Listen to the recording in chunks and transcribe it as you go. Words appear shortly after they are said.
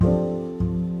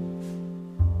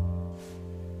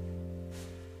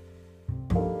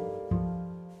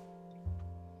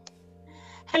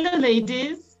Hello,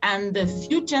 ladies, and the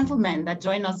few gentlemen that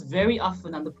join us very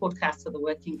often on the podcast for the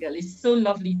Working Girl. It's so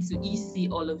lovely to see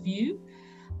all of you.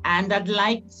 And I'd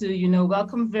like to,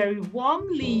 welcome very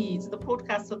warmly to the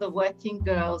podcast for the Working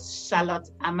Girls, Charlotte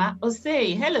Ama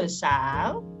Osei. Hello,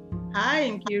 Charlotte.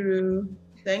 Hi, Nkiru.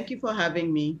 Thank you for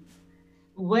having me.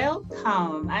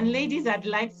 Welcome. And ladies, I'd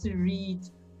like to read,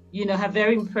 her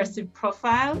very impressive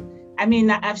profile. I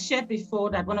mean, I've shared before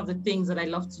that one of the things that I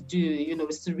love to do,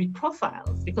 is to read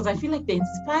profiles because I feel like they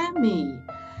inspire me.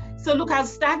 So look, I'll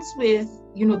start with,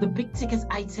 the big ticket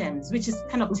items, which is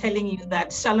kind of telling you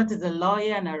that Charlotte is a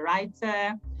lawyer and a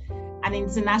writer, an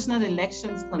international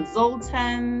elections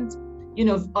consultant.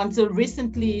 Until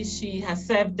recently, she has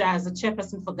served as a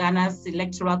chairperson for Ghana's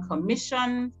Electoral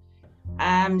Commission.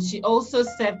 She also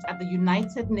served at the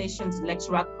United Nations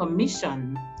Electoral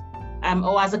Commission,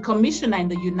 or as a commissioner in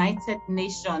the United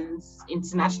Nations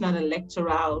International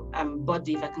Electoral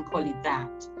Body, if I can call it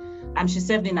that. She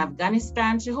served in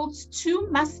Afghanistan. She holds 2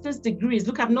 master's degrees.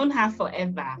 Look, I've known her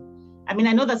forever. I mean,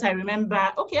 I know that I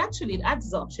remember, okay, actually it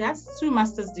adds up. She has 2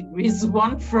 master's degrees,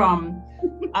 one from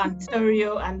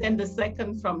Ontario and then the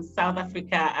second from South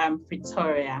Africa,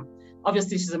 Pretoria.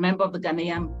 Obviously, she's a member of the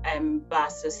Ghanaian Bar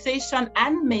Association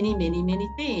and many, many, many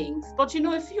things. But,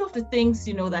 a few of the things,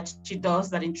 that she does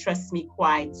that interests me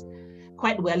quite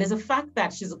well is the fact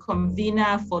that she's a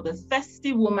convener for the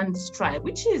Thirsty Women's Tribe,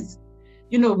 which is,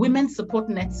 Women's Support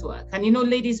Network. And,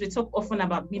 ladies, we talk often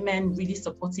about women really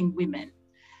supporting women.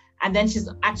 And then she's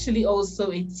actually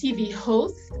also a TV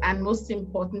host. And most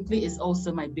importantly, is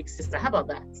also my big sister. How about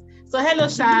that? So hello,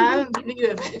 Charlotte. I'm giving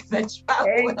you a virtual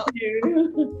welcome. Thank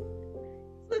you.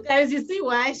 So guys, you see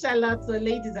why Charlotte, so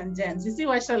ladies and gents, you see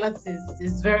why Charlotte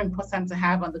is very important to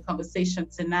have on the conversation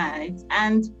tonight.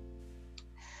 And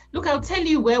look, I'll tell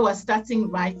you where we're starting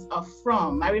right off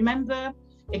from. I remember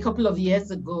a couple of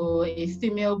years ago, a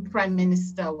female prime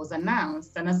minister was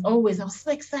announced. And as always, I was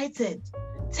so excited,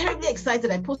 terribly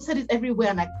excited. I posted it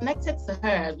everywhere and I connected to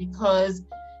her because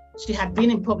she had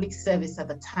been in public service at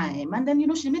the time. And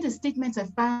then, she made a statement I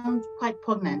found quite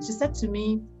poignant. She said to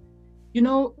me,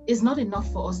 it's not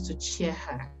enough for us to cheer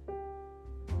her.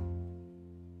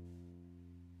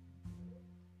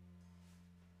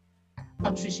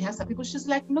 Country, she has some people, she's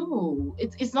like, no,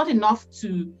 it's not enough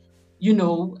to,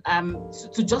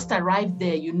 to just arrive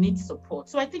there, you need support.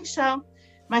 So I think, Shal,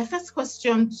 my first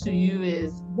question to you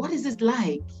is, what is it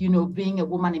like, being a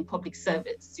woman in public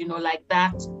service, like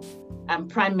that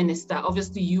prime minister,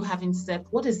 obviously you having served,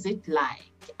 what is it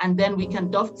like? And then we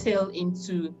can dovetail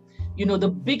into the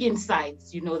big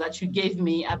insights, that you gave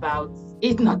me about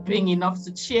it not being enough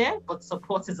to cheer, but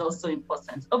support is also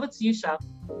important. Over to you, Shal.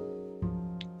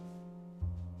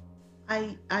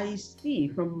 I see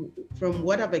from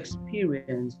what I've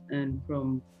experienced and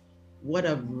from what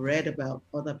I've read about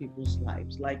other people's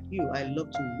lives. Like you, I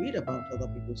love to read about other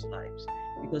people's lives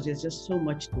because there's just so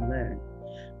much to learn.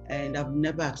 And I've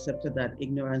never accepted that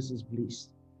ignorance is bliss.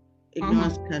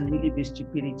 Ignorance can really be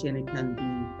stupidity and it can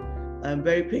be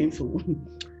very painful.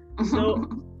 So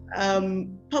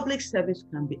public service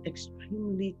can be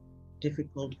extremely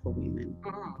difficult for women.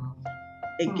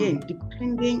 Again,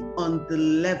 depending on the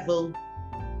level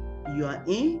you are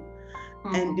in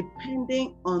and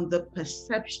depending on the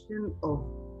perception of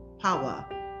power.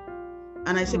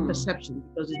 And I say perception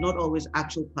because it's not always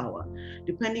actual power.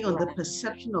 Depending on the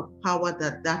perception of power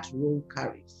that role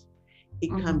carries, it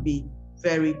can be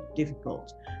very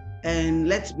difficult. And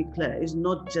let's be clear, it's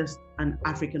not just an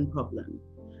African problem.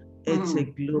 It's a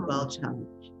global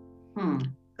challenge.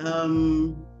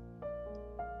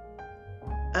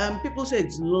 People say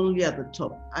it's lonely at the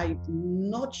top. I'm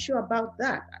not sure about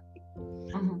that.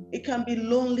 It can be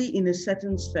lonely in a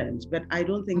certain sense, but I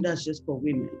don't think that's just for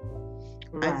women.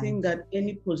 I think that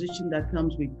any position that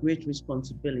comes with great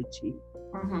responsibility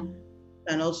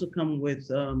can also come with,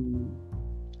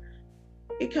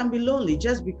 it can be lonely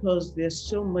just because there's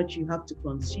so much you have to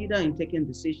consider in taking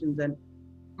decisions, and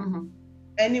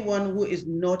anyone who is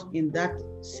not in that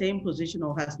same position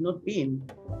or has not been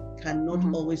cannot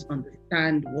always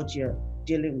understand what you're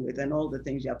dealing with and all the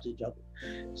things you have to juggle.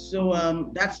 So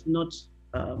that's not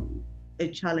a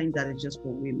challenge that is just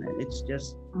for women. It's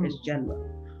just, it's general.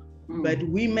 But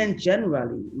women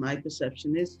generally, my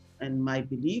perception is, and my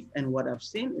belief and what I've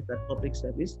seen is that public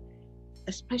service,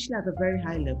 especially at the very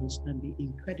high levels, can be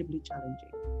incredibly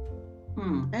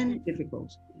challenging and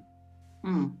difficult.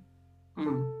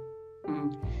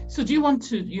 So do you want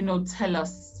to, tell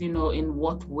us, in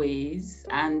what ways?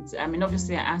 And I mean,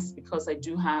 obviously I ask because I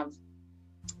do have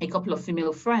a couple of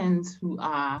female friends who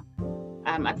are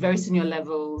at very senior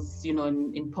levels,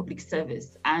 in public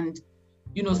service. And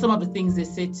some of the things they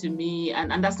say to me,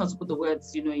 and that's not to put the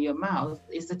words, in your mouth,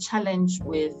 is the challenge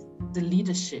with the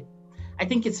leadership. I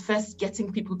think it's first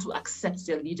getting people to accept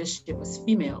their leadership as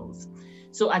females.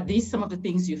 So are these some of the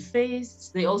things you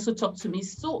faced? They also talk to me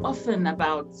so often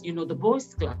about, the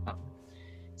boys club.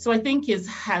 So I think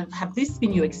have this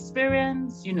been your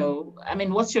experience?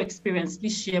 What's your experience?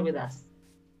 Please share with us.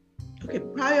 Okay,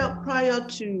 prior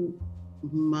to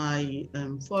my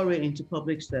foray into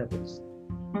public service,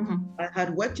 I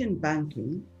had worked in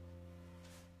banking.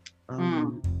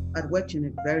 I'd worked in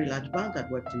a very large bank. I'd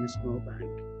worked in a small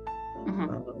bank.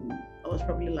 I was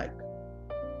probably like,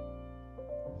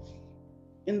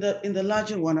 in the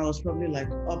larger one, I was probably like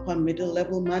upper middle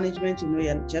level management,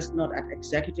 and just not at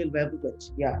executive level, but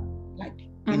yeah, like,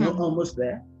 almost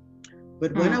there.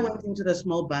 But when I went into the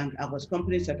small bank, I was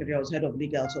company secretary, I was head of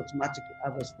legal, so automatically I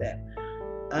was there.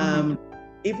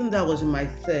 Even though I was in my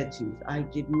 30s, I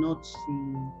did not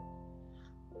see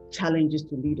challenges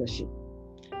to leadership.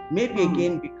 Maybe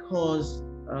again, because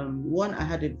one, I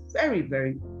had a very,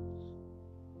 very,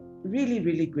 really,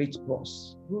 really great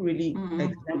boss who really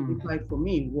exemplified for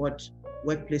me what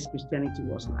workplace Christianity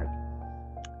was like.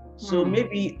 So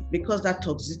maybe because that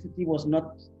toxicity was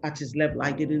not at his level,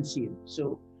 I didn't see it.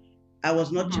 So I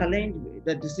was not challenged.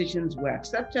 The decisions were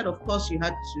accepted. Of course, you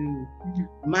had to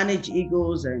manage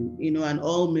egos and, an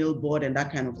all-male board and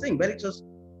that kind of thing, but it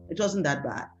wasn't that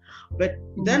bad. But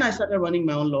then I started running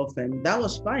my own law firm. That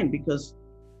was fine because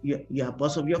you're a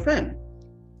boss of your firm.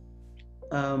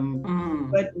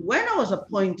 But when I was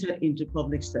appointed into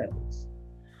public service,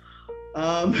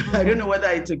 I don't know whether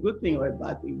it's a good thing or a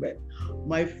bad thing, but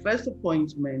my first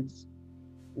appointment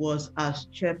was as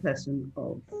chairperson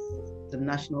of the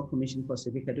National Commission for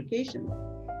Civic Education.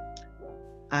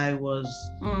 I was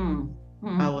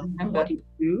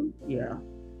 42, yeah.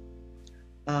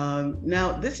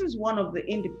 Now, this is one of the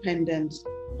independent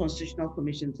constitutional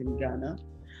commissions in Ghana,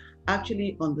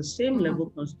 actually on the same level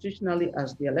constitutionally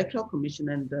as the Electoral Commission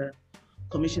and the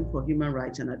Commission for Human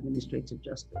Rights and Administrative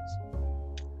Justice.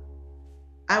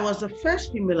 I was the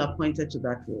first female appointed to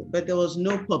that role, but there was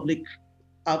no public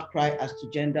outcry as to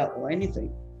gender or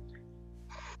anything.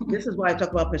 This is why I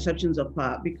talk about perceptions of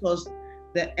power, because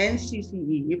the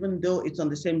NCCE, even though it's on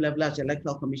the same level as the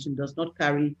Electoral Commission, does not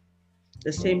carry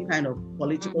the same kind of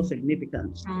political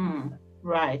significance.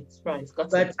 Right.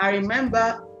 But I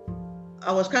remember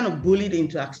I was kind of bullied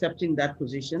into accepting that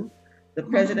position. The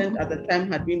president at the time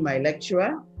had been my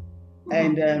lecturer,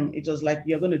 and it was like,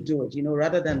 you're going to do it,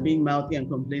 rather than being mouthy and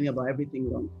complaining about everything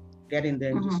wrong, get in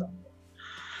there and do something.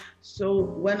 So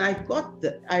when I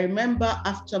I remember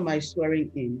after my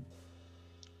swearing in,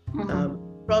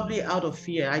 probably out of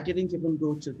fear, I didn't even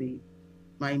go to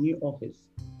my new office.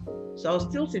 So I was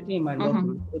still sitting in my law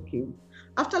firm, okay.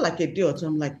 After like a day or two,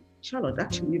 I'm like, Charlotte,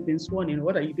 actually you've been sworn in,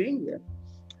 what are you doing here?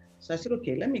 So I said,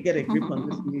 okay, let me get a grip on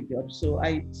this new job. So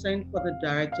I sent for the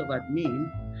director of admin,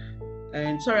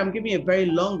 and sorry, I'm giving a very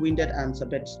long-winded answer,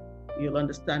 but you'll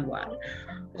understand why.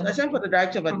 So I sent for the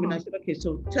director of admin. I said, okay,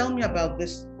 so tell me about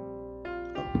this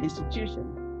institution.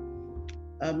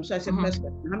 So I said,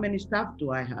 how many staff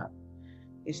do I have?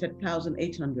 He said,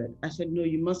 1,800. I said, no,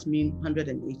 you must mean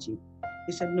 180.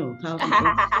 He said, no,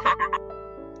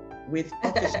 1,800 with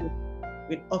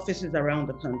offices around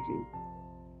the country.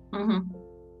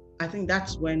 I think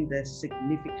that's when the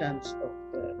significance of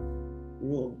the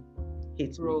role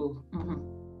hit me.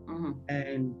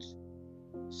 And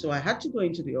so I had to go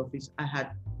into the office. I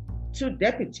had 2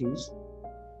 deputies,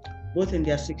 both in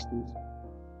their 60s.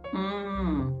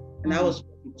 And I was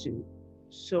 42.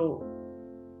 So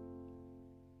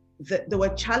there were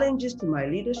challenges to my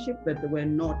leadership, but they were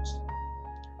not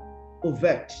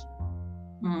overt.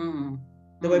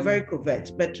 They were very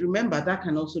covert. But remember, that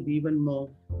can also be even more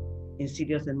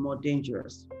insidious and more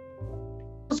dangerous. I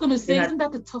was going to say, isn't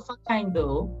that the tougher kind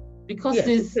though? Because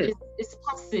it's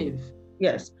passive.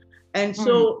 Yes. And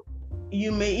so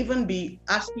you may even be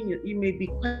you may be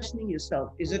questioning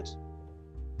yourself,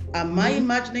 am I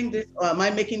imagining this, or am I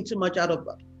making too much out of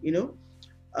it?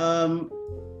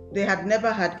 They had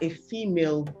never had a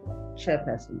female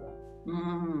chairperson.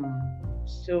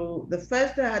 So the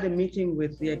first day I had a meeting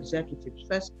with the executives,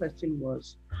 first question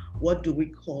was, what do we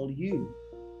call you?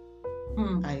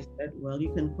 I said, well,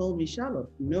 you can call me Charlotte.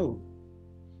 No.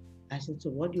 I said, so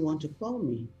what do you want to call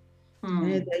me?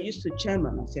 And they're used to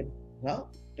chairman. I said, well,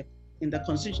 in the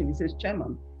constitution, it says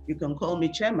chairman. You can call me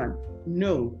chairman.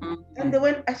 No. And they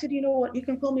went, I said, you know what? You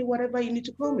can call me whatever you need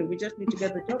to call me. We just need to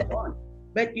get the job done.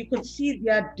 But you could see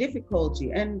their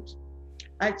difficulty. And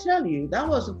I tell you, that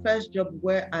was the first job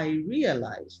where I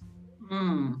realized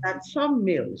that some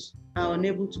males are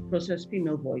unable to process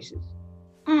female voices.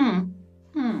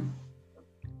 Hmm.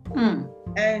 Hmm.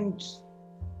 And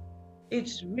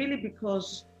it's really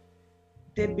because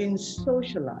they've been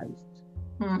socialized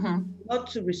not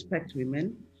to respect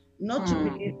women, not to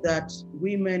believe that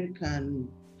women can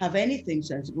have anything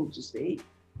sensible to say.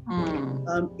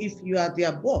 If you are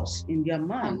their boss in their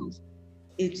minds,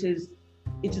 it is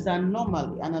an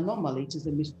anomaly, it is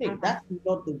a mistake. That's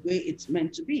not the way it's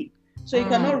meant to be. So you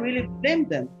cannot really blame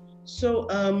them. So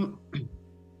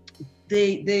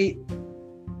they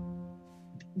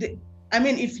I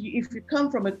mean, if you come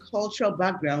from a cultural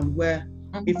background where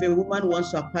if a woman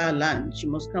wants to acquire land, she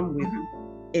must come with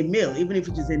a male, even if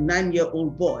it is a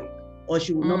 9-year-old boy, or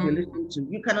she will not be listened to,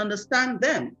 you can understand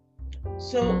them.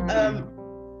 So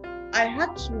I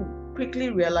had to quickly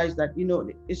realize that, you know,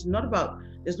 it's not about,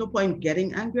 there's no point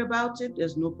getting angry about it.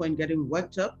 There's no point getting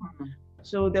worked up.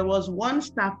 So there was one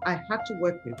staff I had to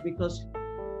work with because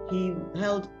he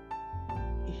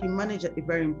managed a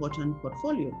very important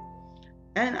portfolio.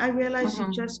 And I realized he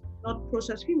just not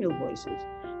process female voices.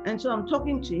 And so I'm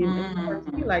talking to him and I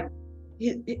feel like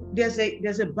there's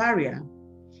a barrier.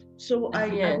 So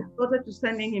I started to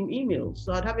sending him emails.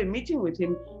 So I'd have a meeting with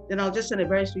him, then I'll just send a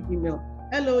very sweet email.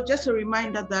 Hello, just a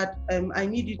reminder that I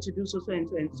need you to do so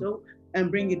and so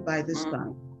and bring it by this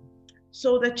time.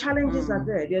 So the challenges are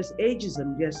there. There's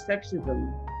ageism, there's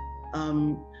sexism,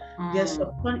 there's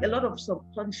a lot of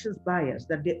subconscious bias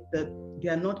that they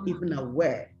are not even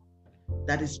aware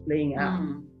that is playing out.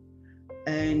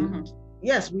 And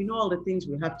yes, we know all the things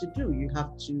we have to do. You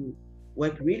have to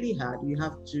work really hard. You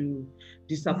have to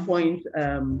disappoint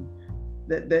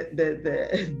the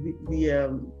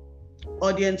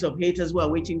audience of haters who are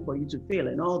waiting for you to fail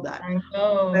and all that. I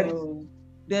know. But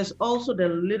there's also the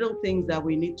little things that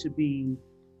we need to be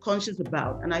conscious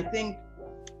about. And I think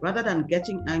rather than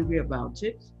getting angry about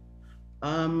it,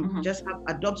 just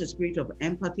adopt a spirit of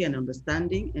empathy and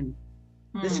understanding. And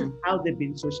this is how they've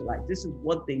been socialized. This is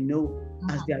what they know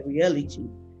as their reality.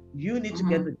 You need to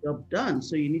get the job done.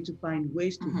 So you need to find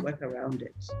ways to work around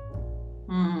it.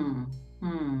 I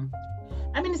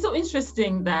mean, it's so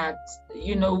interesting that,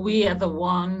 you know, we are the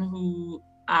one who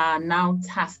are now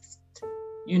tasked,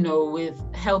 you know, with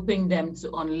helping them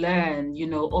to unlearn, you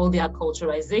know, all their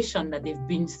culturalization that they've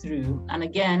been through. And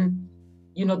again,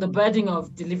 you know, the burden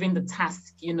of delivering the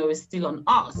task, you know, is still on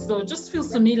us. So it just feels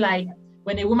to me like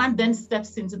when a woman then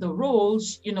steps into the role,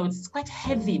 you know, it's quite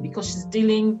heavy because she's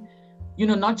dealing, you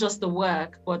know, not just the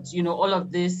work, but, you know, all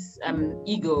of this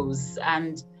egos.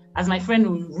 And as my friend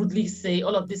would rudely say,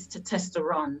 all of this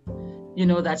testosterone, you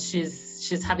know, that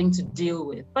she's having to deal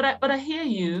with. But I hear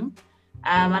you.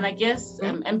 And I guess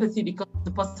empathy becomes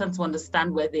important to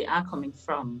understand where they are coming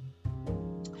from.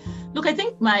 Look, I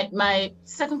think my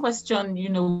second question, you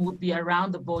know, would be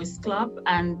around the boys' club.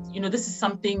 And, you know, this is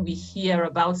something we hear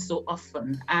about so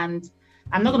often. And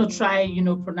I'm not going to try, you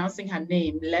know, pronouncing her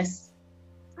name lest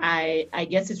I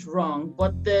get it wrong.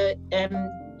 But the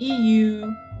EU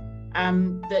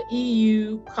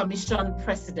Commission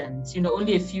president, you know,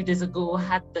 only a few days ago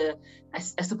had I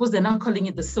suppose they're now calling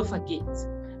it the Sofa Gate.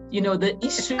 You know, the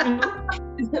issue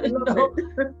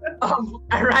of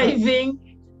arriving,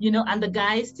 you know, and the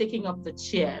guys taking up the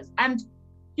chairs. And,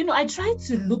 you know, I tried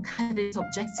to look at it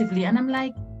objectively and I'm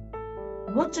like,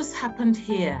 what just happened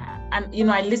here? And, you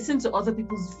know, I listened to other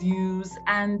people's views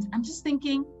and I'm just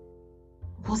thinking,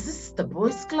 was this the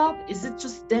boys' club? Is it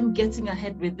just them getting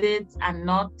ahead with it and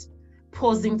not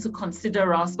pausing to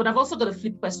consider us? But I've also got a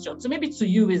flip question. So maybe to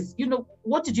you is, you know,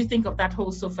 what did you think of that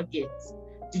whole Sofa Gate?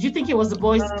 Did you think it was the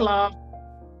boys' club?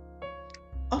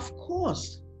 Of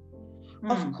course.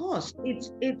 Of course.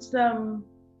 It's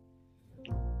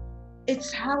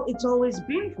how it's always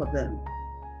been for them.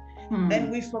 And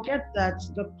we forget that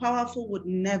the powerful would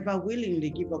never willingly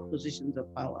give up positions of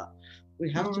power.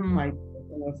 We have to fight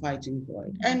when we're fighting for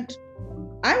it. And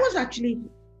I was actually,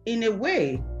 in a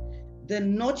way, the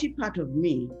naughty part of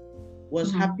me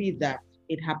was happy that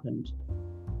it happened.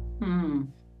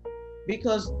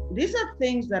 Because these are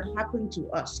things that happen to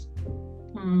us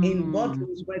in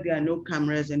boardrooms where there are no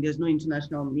cameras and there's no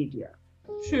international media.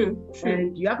 True.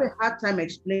 And you have a hard time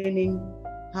explaining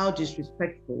how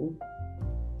disrespectful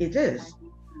it is.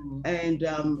 And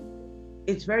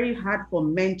it's very hard for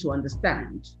men to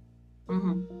understand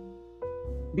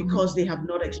because they have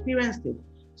not experienced it.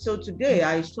 So today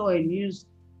I saw a news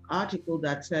article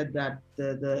that said that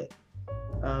the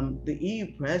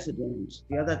EU president,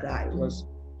 the other guy was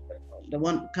the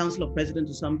one council of president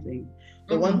or something,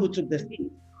 the one who took the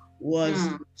seat, was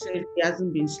saying he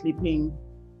hasn't been sleeping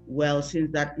well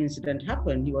since that incident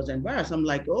happened. He was embarrassed. I'm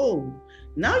like, oh,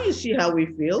 now you see how we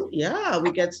feel. Yeah,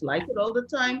 we get slighted all the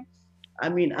time. I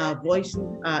mean, our voices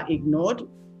are ignored.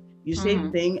 You say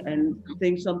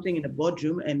think something in the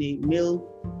boardroom, and a male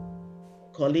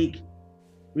colleague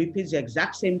repeats the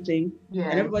exact same thing,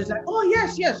 and everybody's like, oh,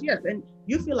 yes, yes, yes. And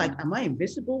you feel like, am I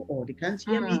invisible, or they can't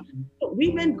hear me? So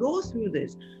women go through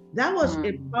this. That was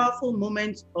a powerful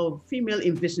moment of female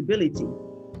invisibility,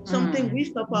 something we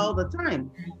suffer all the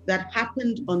time, that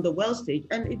happened on the world stage.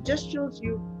 And it just shows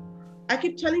you, I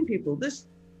keep telling people, this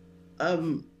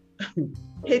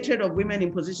hatred of women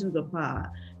in positions of power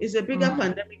is a bigger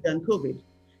pandemic than COVID.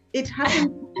 It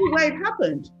happened where it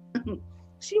happened.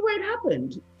 See where it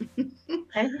happened.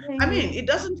 I mean, it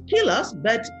doesn't kill us,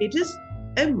 but it's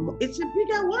a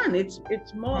bigger one. It's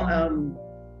more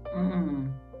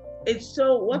it's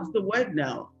so, what's the word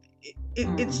now?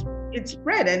 It's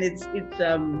spread, and it's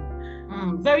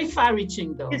very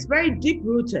far-reaching though. It's very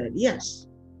deep-rooted. Yes,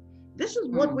 this is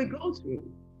what we go through.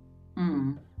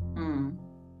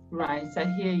 Right, I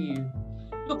hear you.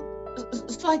 Look,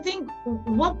 so I think,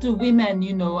 what do women,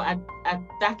 at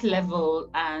that level,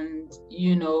 and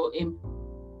in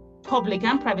public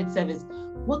and private service,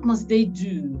 what must they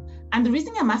do? And the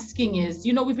reason I'm asking is,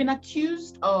 we've been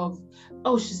accused of,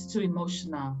 oh, she's too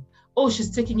emotional, oh, she's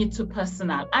taking it too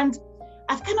personal, and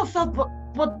I've kind of felt,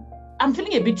 but I'm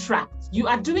feeling a bit trapped. You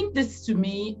are doing this to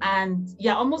me, and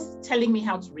you're almost telling me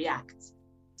how to react.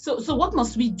 So what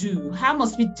must we do? How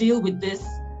must we deal with this?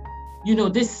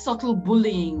 This subtle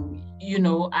bullying, in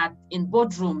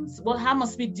boardrooms. How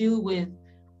must we deal with,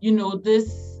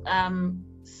 this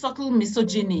subtle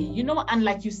misogyny, and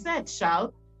like you said,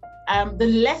 Charles, the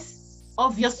less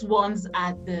obvious ones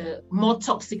are the more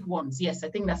toxic ones. Yes, I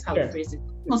think that's how to phrase it.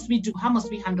 What must we do? How must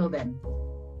we handle them?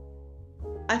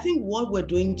 I think what we're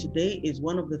doing today is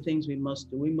one of the things we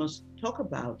must do. We must talk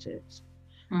about it.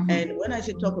 And when I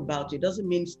say talk about it, it doesn't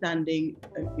mean standing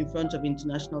in front of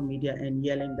international media and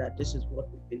yelling that this is what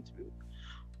we've been through.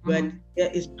 But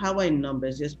there is power in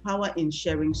numbers. There's power in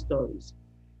sharing stories.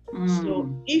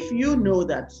 So if you know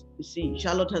that, see,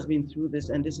 Charlotte has been through this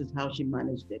and this is how she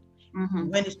managed it.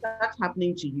 When it starts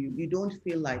happening to you, you don't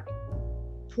feel like,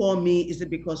 poor me, is it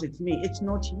because it's me? It's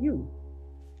not you.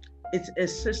 It's a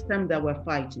system that we're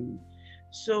fighting.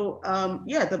 So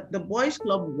the boys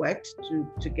club worked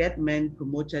to get men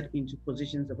promoted into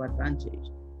positions of advantage.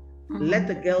 Let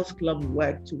the girls club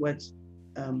work towards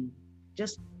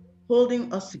just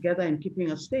holding us together and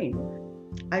keeping us sane.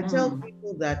 I tell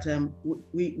people that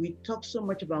we talk so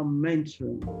much about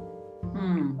mentoring,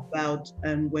 about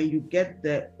when you get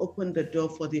there, open the door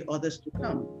for the others to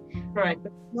come. Right.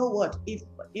 But you know what? If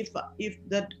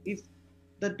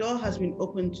the door has been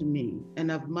opened to me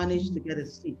and I've managed to get a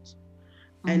seat,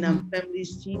 and I'm firmly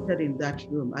seated in that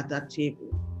room at that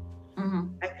table,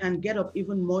 I can get up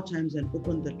even more times and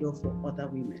open the door for other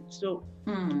women. So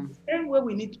the same way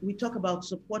we talk about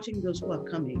supporting those who are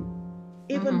coming,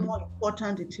 even more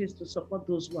important it is to support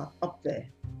those who are up there,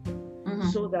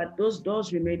 so that those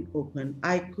doors remain open.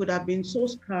 I could have been so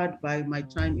scarred by my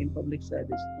time in public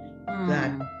service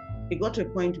that it got to a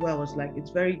point where I was like,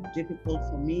 it's very difficult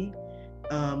for me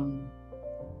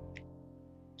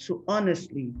to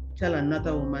honestly tell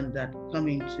another woman that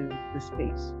coming to the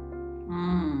space,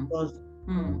 because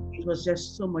it was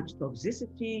just so much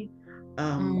toxicity.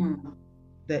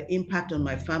 The impact on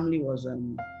my family was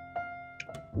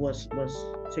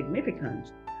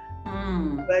significant.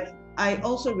 But I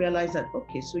also realized that,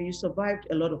 okay, so you survived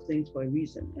a lot of things for a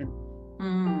reason,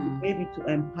 and maybe to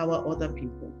empower other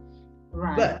people.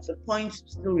 Right. But the point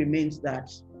still remains that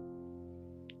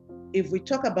if we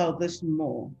talk about this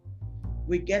more,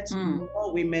 we get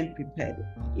more women prepared,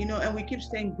 and we keep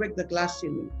saying break the glass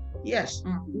ceiling. Yes,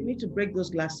 we need to break those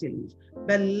glass ceilings,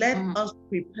 but let us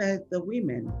prepare the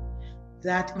women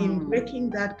that in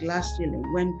breaking that glass ceiling,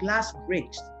 when glass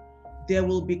breaks, there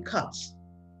will be cuts.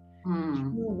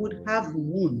 You would have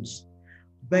wounds,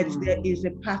 but there is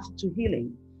a path to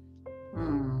healing.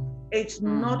 It's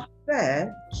not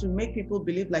fair to make people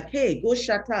believe like, hey, go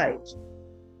shatter it.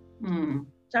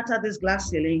 Shatter this glass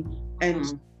ceiling and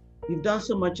you've done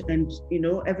so much and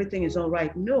everything is all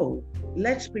right. No,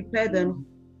 let's prepare them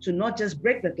to not just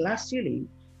break the glass ceiling,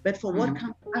 but for what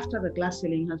comes after the glass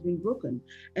ceiling has been broken.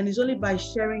 And it's only by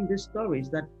sharing these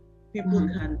stories that people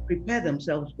can prepare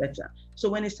themselves better. So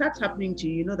when it starts happening to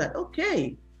you, you know that,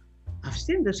 okay, I've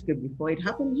seen this script before. It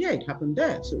happened here, it happened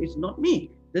there. So it's not me.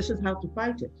 This is how to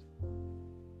fight it.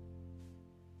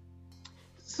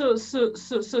 So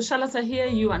Charlotte, I hear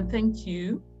you and thank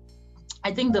you.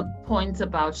 I think the point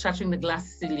about shattering the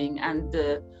glass ceiling and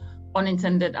the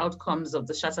unintended outcomes of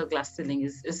the shattered glass ceiling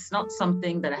is not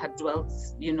something that I had dwelt,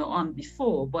 on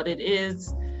before, but it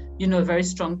is, a very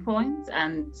strong point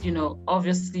and,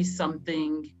 obviously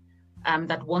something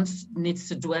that one needs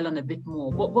to dwell on a bit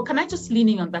more. But can I just lean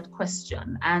in on that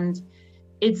question? And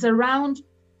it's around,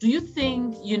 do you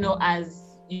think, as,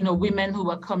 women who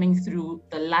are coming through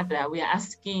the ladder, we are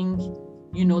asking,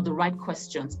 the right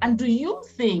questions? And do you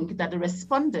think that the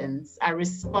respondents are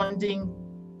responding,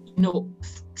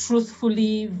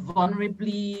 truthfully,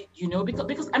 vulnerably,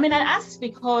 because I asked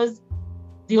because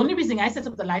the only reason I set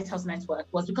up the Lighthouse Network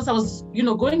was because I was,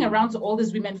 going around to all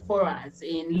these women forums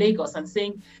in Lagos and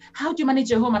saying, how do you manage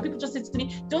your home? And people just said to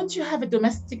me, don't you have a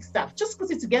domestic staff? Just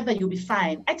put it together, you'll be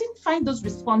fine. I didn't find those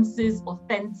responses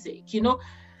authentic,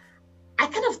 I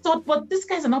kind of thought, but these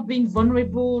guys are not being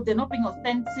vulnerable, they're not being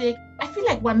authentic. I feel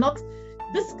like we're not,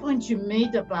 this point you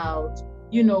made about,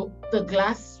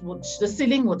 the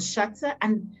ceiling would shatter,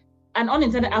 and an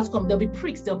unintended outcome, there'll be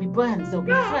pricks, there'll be burns, there'll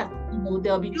be hurt,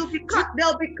 there'll be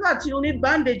cuts, you'll need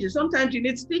bandages, sometimes you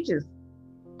need stitches.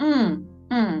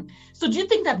 So do you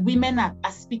think that women are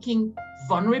speaking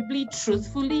vulnerably,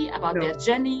 truthfully about their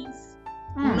journeys?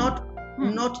 Not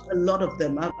a lot of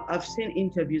them. I've seen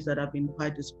interviews that have been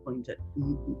quite disappointed.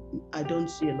 I don't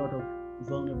see a lot of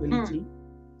vulnerability.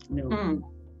 No.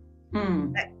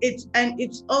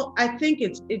 I think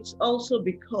it's also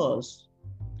because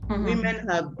women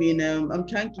have been, I'm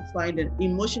trying to find an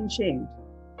emotion shamed.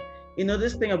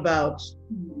 This thing about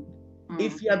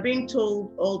if you're being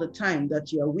told all the time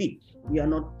that you're weak, you're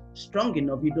not strong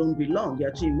enough, you don't belong,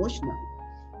 you're too emotional.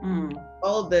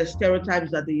 All the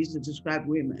stereotypes that they used to describe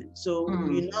women. So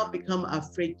you now become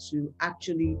afraid to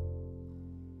actually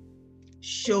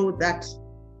show that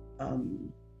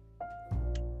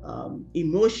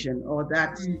emotion or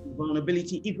that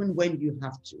vulnerability, even when you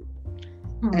have to.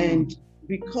 And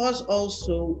because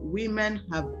also women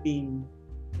have been,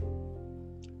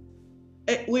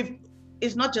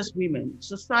 it's not just women,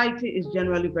 society is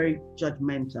generally very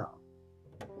judgmental.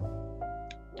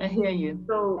 I hear you.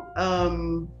 So,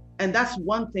 and that's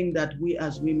one thing that we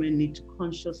as women need to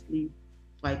consciously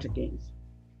fight against.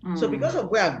 So because of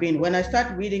where I've been, when I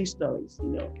start reading stories,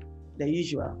 the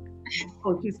usual,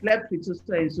 oh, she slept with so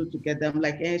and so together. I'm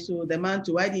like, so the man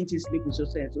too, why didn't you sleep with so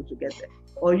and so together?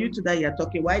 Or you two that you're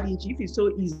talking, why didn't you? If it's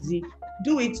so easy,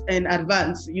 do it in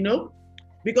advance,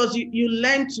 because you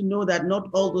learn to know that not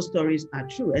all those stories are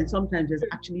true. And sometimes there's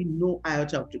actually no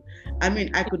iota of truth.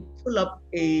 I could pull up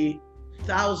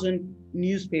 1,000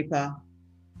 newspaper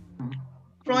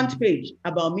front page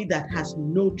about me that has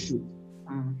no truth.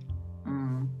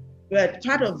 But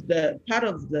part of the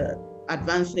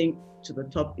advancing to the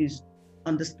top is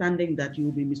understanding that you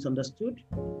will be misunderstood,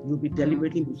 you'll be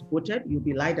deliberately misquoted, you'll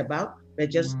be lied about, but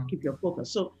just keep your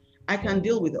focus. So I can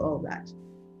deal with all that.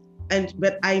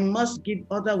 But I must give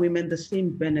other women the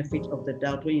same benefit of the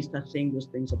doubt when you start saying those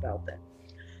things about them.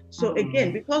 So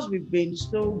again, because we've been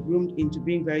so groomed into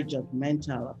being very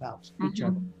judgmental about each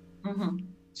other.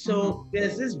 So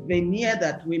there's this veneer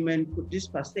that women put this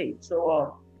facade.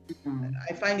 So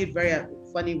I find it very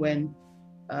funny when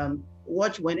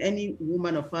when any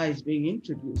woman of her is being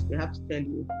introduced, they have to tell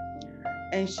you,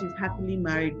 and she's happily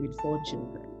married with 4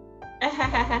 children.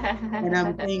 And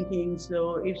I'm thinking,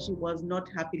 so if she was not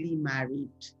happily married,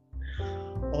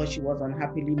 or she was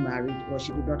unhappily married, or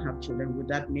she did not have children, would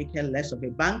that make her less of a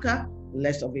banker,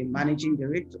 less of a managing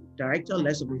director,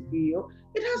 less of a CEO?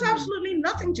 It has absolutely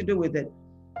nothing to do with it.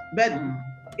 But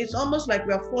it's almost like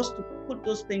we are forced to put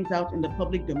those things out in the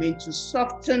public domain to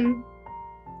soften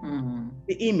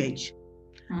the image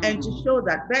and to show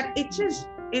that it is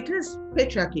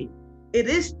patriarchy.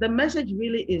 The message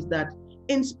really is that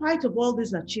in spite of all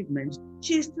these achievements,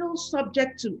 she is still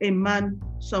subject to a man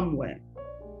somewhere.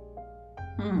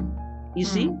 You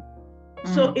see?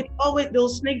 So they'll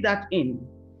sneak that in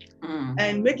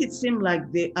and make it seem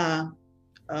like they are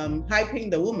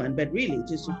hyping the woman, but really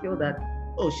it is to feel that,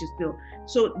 oh, she's still.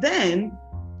 So then,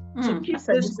 to keep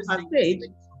this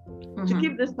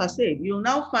facade, you'll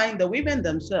now find the women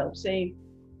themselves saying,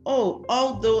 oh,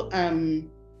 although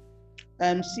I'm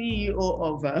CEO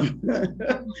of,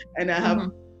 and I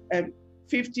have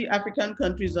 50 African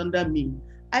countries under me,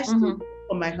 I still cook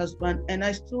for my husband, and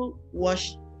I still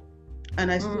wash,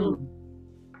 and I still,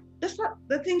 that's not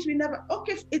the things we never,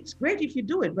 okay, it's great if you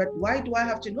do it, but why do I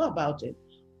have to know about it?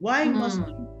 Why must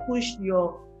you push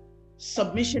your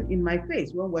submission in my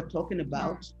face when we're talking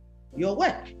about your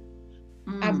work?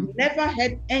 I've never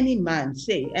heard any man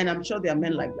say, and I'm sure there are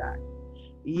men like that,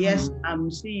 yes, I'm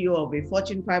CEO of a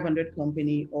Fortune 500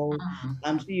 company, or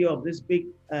I'm CEO of this big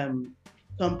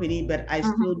company, but I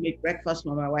still make breakfast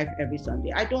for my wife every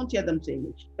Sunday. I don't hear them saying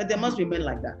it, but there must be men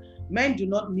like that. Men do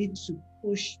not need to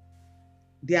push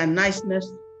their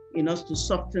niceness in us to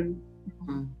soften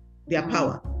their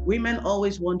power. Women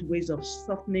always want ways of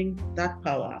softening that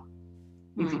power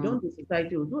If you don't, the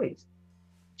society will do it.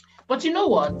 But you know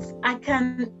what? I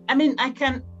can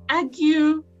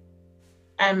argue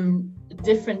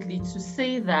differently to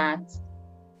say that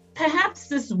perhaps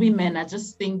these women are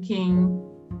just thinking,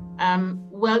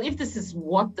 well, if this is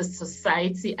what the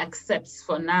society accepts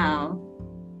for now,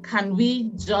 can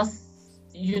we just,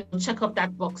 check off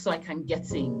that box so I can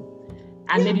get in?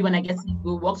 And maybe when I get in,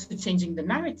 we'll work to changing the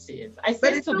narrative. I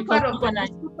say so because it's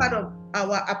still part of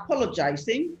our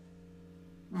apologizing.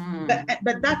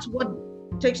 But that's what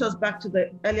takes us back to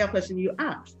the earlier question you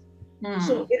asked.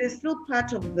 So it is still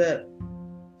part of the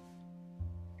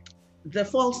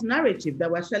false narrative that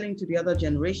we're selling to the other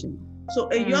generation. So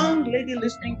a young lady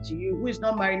listening to you who is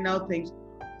not married now thinks,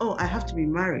 oh, I have to be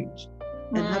married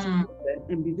and have to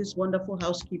and be this wonderful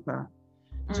housekeeper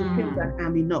to think that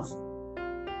I'm enough.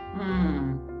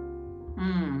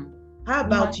 How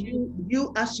about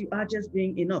you as you are just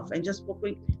being enough and just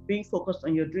being focused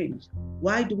on your dreams?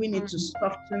 Why do we need to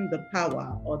soften the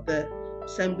power or the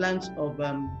semblance of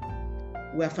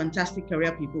we're fantastic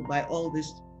career people by all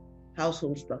this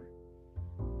household stuff?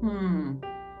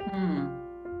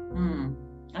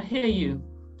 I hear you,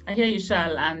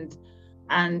 Shal,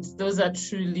 and those are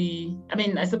truly,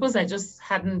 I suppose I just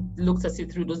hadn't looked at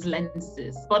it through those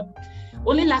lenses. But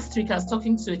only last week I was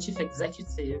talking to a chief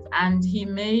executive and he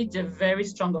made a very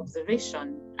strong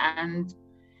observation. And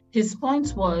his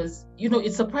point was,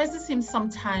 it surprises him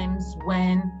sometimes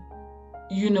when,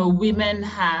 women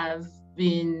have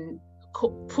been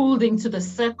pulled into the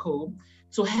circle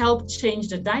to help change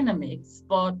the dynamics,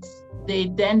 but they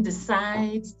then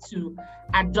decide to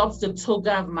adopt the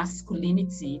toga of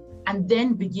masculinity and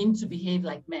then begin to behave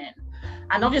like men.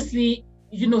 And obviously,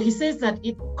 he says that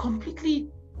it completely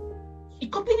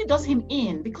does him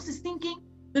in, because he's thinking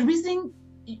the reason,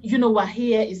 we're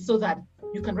here is so that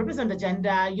you can represent the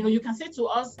gender. You can say to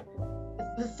us,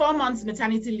 4 months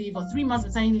maternity leave or 3 months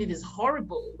maternity leave is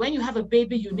horrible. When you have a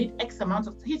baby, you need X amount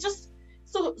of,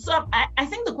 So I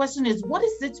think the question is, what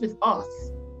is it with us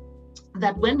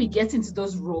that when we get into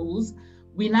those roles,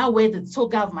 we now wear the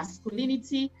toga of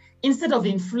masculinity instead of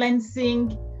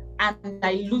influencing and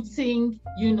diluting,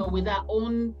 with our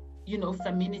own,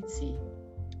 femininity?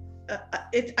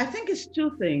 I think it's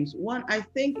two things. One, I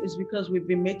think is because we've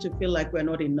been made to feel like we're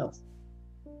not enough.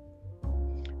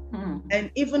 And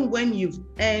even when you've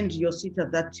earned your seat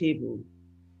at that table,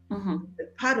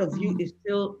 part of you is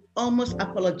still almost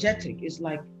apologetic. It's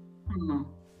like,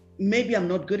 maybe I'm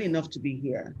not good enough to be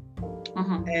here.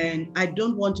 And I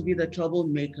don't want to be the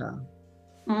troublemaker.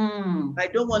 I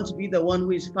don't want to be the one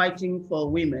who is fighting for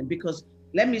women, because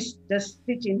let me just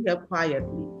sit in here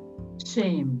quietly.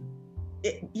 Shame.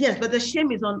 Yes, but the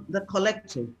shame is on the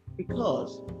collective,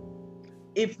 because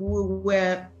if we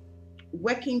were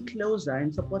working closer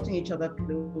and supporting each other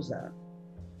closer,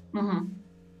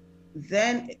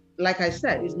 then, like I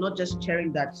said, it's not just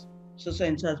cheering that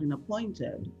so-and-so has been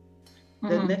appointed.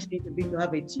 The next thing would be to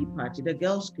have a tea party, the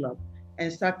girls' club,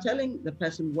 and start telling the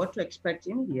person what to expect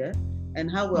in here and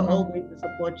how we're all going to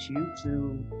support you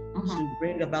to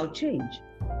bring about change.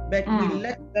 But we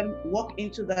let them walk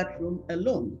into that room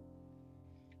alone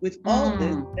with all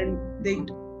this,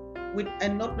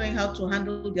 and not knowing how to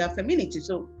handle their femininity.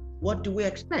 So what do we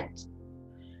expect?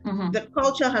 The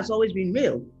culture has always been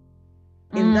male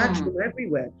in that room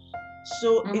everywhere.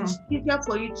 So it's easier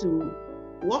for you to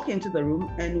walk into the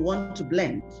room and want to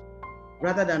blend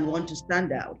rather than want to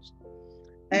stand out.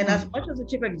 And as much as the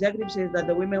chief executive says that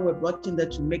the women were brought in there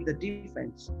to make the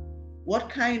difference, what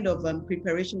kind of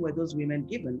preparation were those women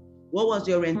given? What was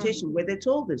the orientation? Were they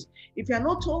told this? If you're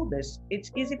not told this,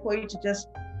 it's easy for you to just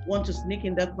want to sneak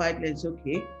in there quietly and say,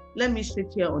 okay, let me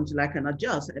sit here until I can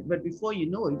adjust. But before you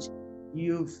know it,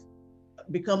 you've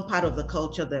become part of the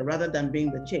culture there rather than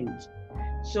being the change.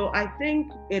 So I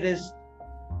think it is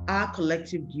our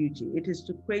collective duty. It is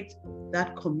to create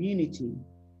that community.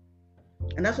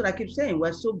 And that's what I keep saying.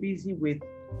 We're so busy with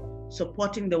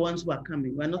supporting the ones who are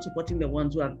coming. We're not supporting the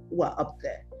ones who are up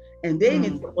there. And they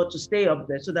need support to stay up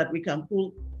there so that we can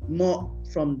pull more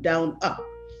from down up.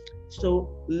 So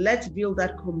let's build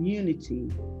that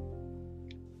community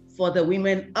for the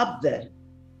women up there,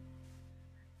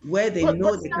 where they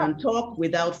know they can talk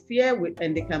without fear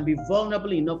and they can be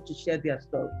vulnerable enough to share their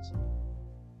stories.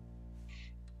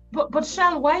 But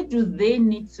Shal, why do they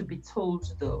need to be told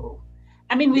though?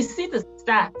 I mean, we see the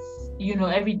stats,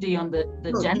 every day on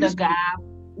the gender gap.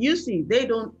 You see,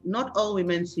 not all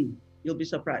women see. You'll be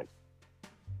surprised.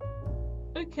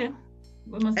 Okay.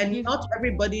 Not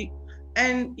everybody,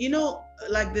 and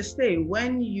like they say,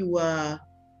 when you are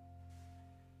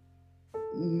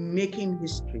making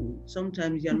history,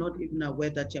 sometimes you're not even aware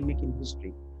that you're making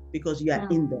history because you are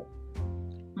in there.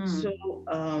 So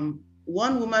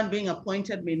one woman being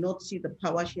appointed may not see the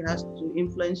power she has to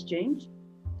influence change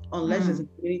unless there's a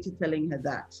community telling her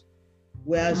that.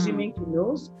 We're assuming she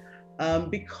knows,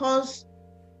 because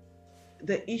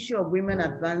the issue of women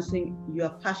advancing, you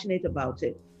are passionate about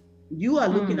it. You are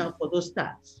looking out for those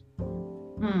stats.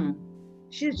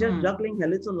 She's just juggling her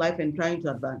little life and trying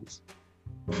to advance.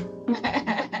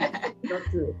 Not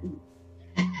true.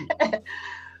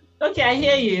 Okay, I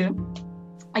hear you.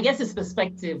 I guess it's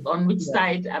perspective on which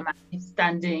side am I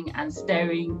standing and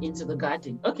staring into the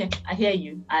garden. Okay, I hear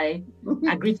you. I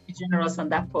agree to be generous on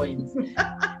that point.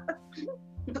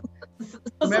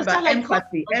 Remember,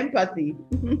 empathy.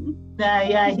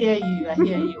 Yeah, I hear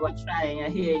you. We're trying. I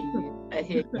hear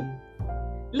you.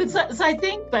 Look, so I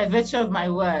think by virtue of my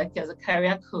work as a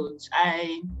career coach,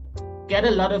 I get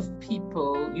a lot of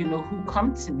people, who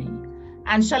come to me.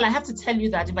 And Shall, I have to tell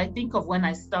you that if I think of when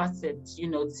I started,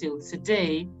 till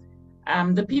today,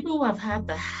 the people who have had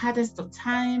the hardest of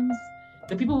times,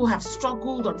 the people who have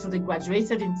struggled until they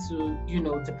graduated into,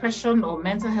 depression or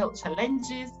mental health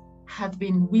challenges, have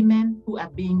been women who are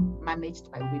being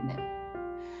managed by women.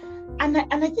 And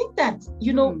I think that,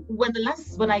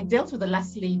 when I dealt with the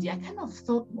last lady, I kind of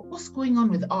thought, what's going on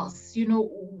with us?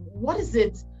 What is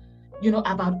it,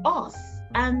 about us?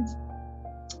 And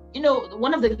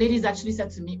one of the ladies actually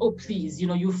said to me, oh, please,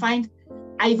 you'll find,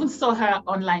 I even saw her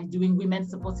online doing women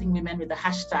supporting women with the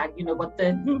hashtag, but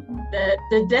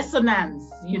the dissonance,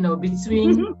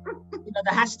 between,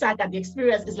 the hashtag and the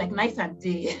experience is like night and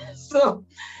day. So,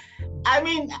 I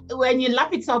mean, when you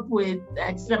lap it up with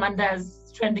Chilemanda's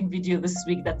trending video this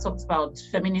week that talked about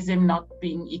feminism not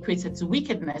being equated to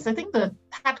wickedness, I think the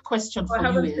hard question for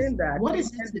you is, what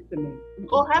is it to me?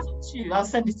 Oh, haven't you? I'll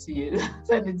send it to you. I'll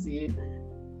send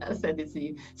it to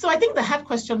you. So I think the hard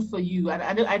question for you, and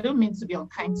I don't mean to be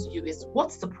unkind to you, is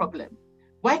what's the problem?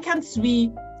 Why can't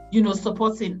we,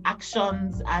 support in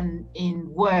actions and in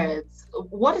words?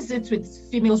 What is it with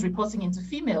females reporting into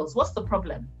females? What's the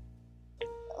problem?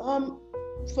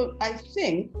 So I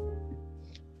think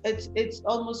it's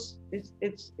almost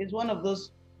one of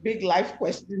those big life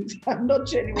questions. I'm not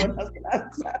sure anyone has an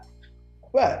answer,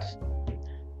 but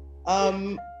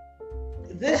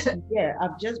this year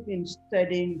I've just been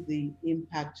studying the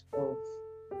impact of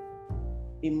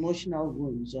emotional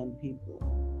wounds on people,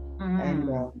 and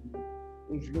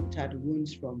we've looked at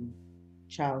wounds from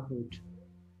childhood,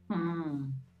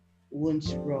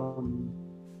 wounds from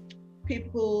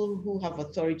people who have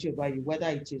authority over you, whether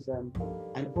it is an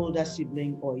older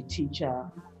sibling or a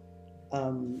teacher,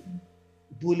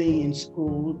 bullying in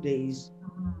school days,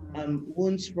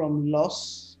 wounds from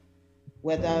loss,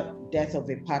 whether death of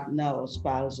a partner or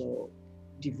spouse or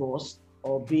divorce,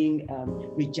 or being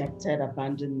rejected,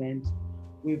 abandonment.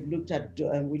 We looked at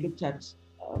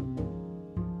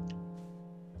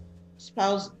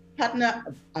partner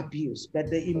abuse, but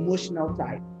the emotional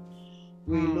type.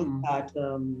 We looked at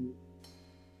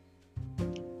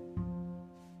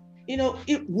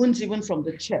wounds even from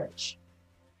the church.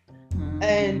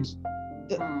 And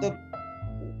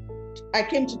I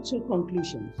came to two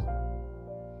conclusions.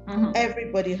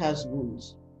 Everybody has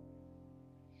wounds.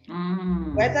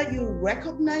 Whether you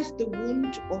recognize the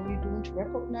wound or you don't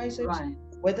recognize it,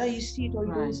 whether you see it or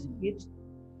you don't see it,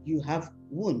 you have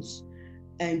wounds.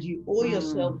 And you owe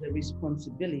yourself the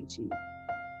responsibility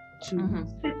to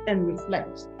sit and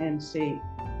reflect and say,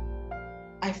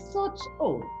 I thought,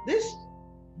 this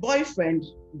boyfriend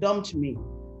dumped me.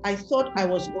 I thought I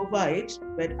was over it,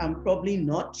 but I'm probably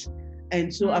not.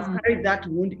 And so I've carried that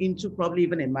wound into probably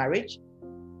even a marriage.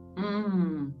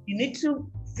 You need to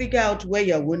figure out where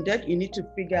you're wounded. You need to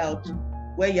figure out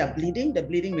where you're bleeding. The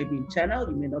bleeding may be internal.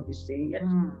 You may not be seeing it,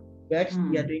 but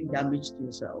you're doing damage to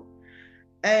yourself.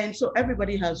 And so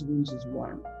everybody has wounds is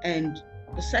one. And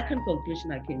the second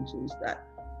conclusion I came to is that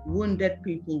wounded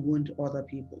people wound other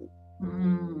people.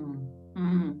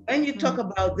 When you talk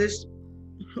about this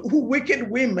wicked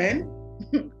women,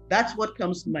 that's what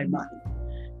comes to my mind.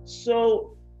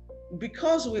 So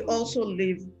because we also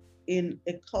live in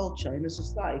a culture, in a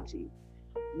society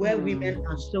where women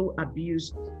are so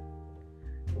abused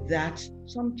that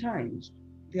sometimes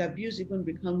the abuse even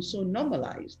becomes so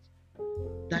normalized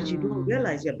that you don't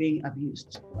realize you're being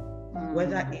abused,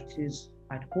 whether it is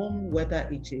at home, whether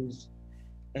it is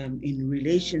in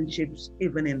relationships,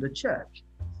 even in the church.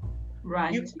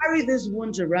 Right. You carry these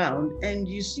wounds around and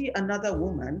you see another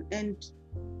woman and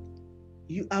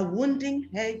you are wounding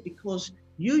her because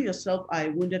you yourself are a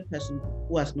wounded person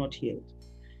who has not healed.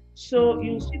 So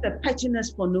you see the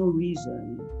pettiness for no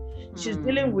reason. She's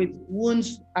dealing with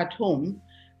wounds at home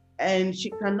and she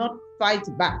cannot fight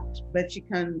back, but she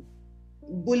can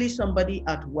bully somebody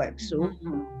at work. So,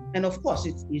 and of course,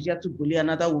 it's easier to bully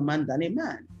another woman than a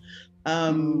man.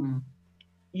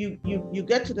 You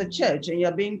get to the church and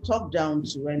you're being talked down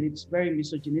to, and it's very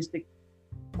misogynistic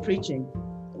preaching,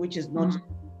 which is not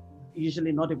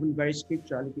usually not even very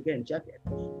scriptural if you get in jacket,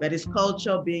 but it's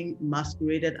culture being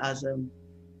masqueraded as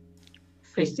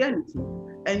Christianity,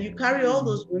 and you carry all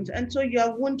those wounds, and so you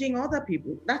are wounding other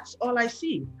people. That's all I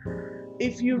see.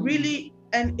 If you really,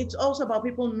 and it's also about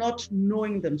people not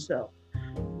knowing themselves.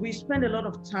 We spend a lot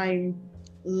of time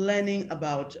learning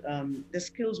about the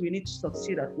skills we need to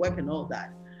succeed at work and all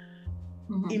that.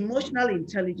 Emotional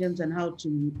intelligence and how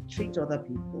to treat other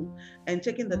people, and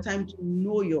taking the time to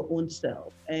know your own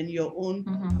self and your own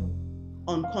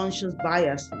unconscious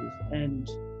biases, and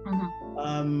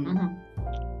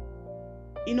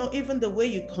you know, even the way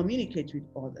you communicate with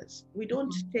others. We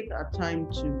don't take our time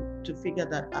to figure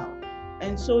that out,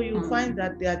 and so you'll find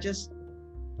that they are just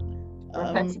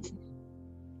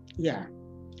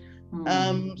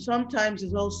sometimes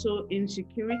it's also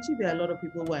insecurity. There are a lot of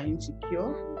people who are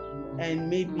insecure, and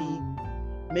maybe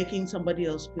making somebody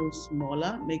else feel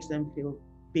smaller makes them feel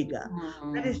bigger.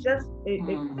 That is just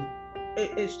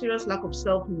a serious lack of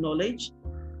self-knowledge.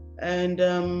 And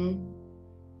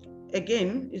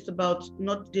again, it's about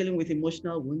not dealing with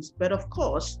emotional wounds, but of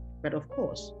course,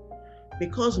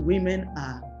 because women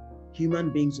are human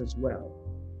beings as well,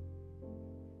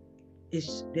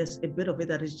 there's a bit of it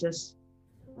that is just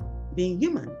being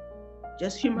human,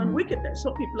 just human wickedness.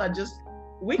 So people are just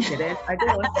wicked, and I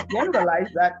don't want to generalize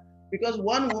that because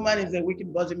one woman is a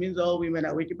wicked boss, it means all women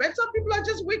are wicked. But some people are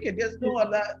just wicked. There's no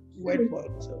other word for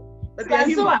it. So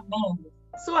are men.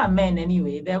 So are men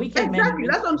anyway. They're wicked men. Exactly.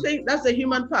 That's what I'm saying. That's the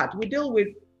human part. We deal with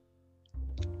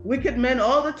wicked men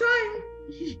all the time.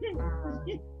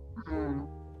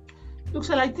 Look,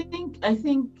 so I think,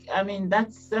 I mean,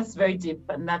 that's very deep,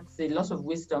 and that's a lot of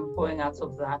wisdom pouring out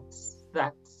of that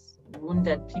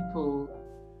wounded people,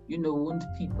 you know, wound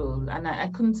people. And I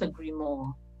couldn't agree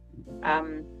more.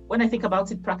 When I think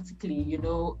about it practically, you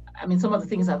know, I mean, some of the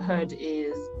things I've heard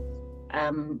is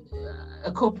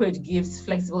a corporate gives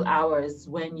flexible hours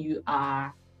when you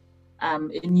are a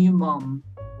new mom.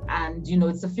 And, you know,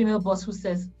 it's a female boss who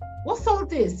says, what's all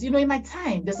this? You know, in my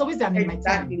time, there's always that in my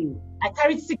time. I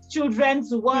carried 6 children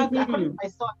to work.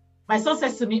 My son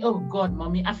says to me, oh God,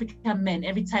 mommy, African men,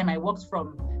 every time I worked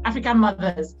from African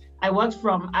mothers, I worked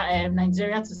from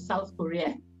Nigeria to South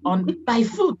Korea by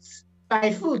foot.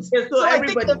 Yeah, so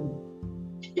everybody.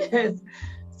 Yes.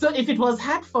 So if it was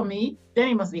hard for me, then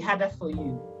it must be harder for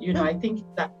you. You know, I think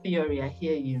that theory, I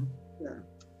hear you. Yeah.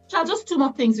 So just 2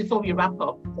 more things before we wrap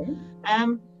up.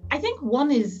 I think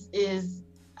one is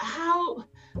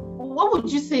what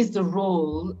would you say is the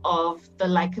role of the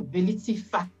likability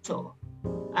factor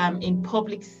in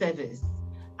public service?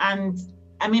 And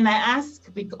I mean, I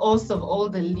ask because of all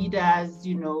the leaders,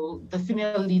 you know, the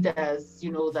female leaders,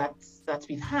 you know, that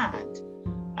we've had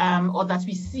or that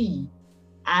we see.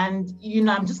 And, you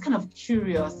know, I'm just kind of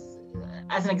curious,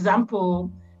 as an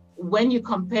example, when you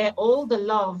compare all the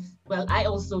love, well, I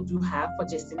also do have for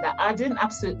Jacinda Ardern,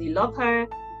 absolutely love her,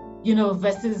 you know,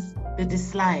 versus the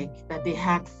dislike that they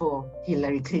had for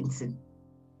Hillary Clinton.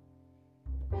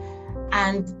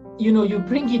 And, you know, you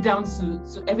bring it down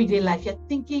to everyday life, you're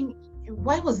thinking,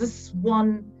 why was this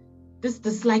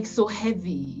dislike so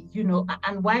heavy, you know,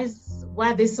 and why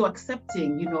are they so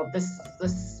accepting, you know, of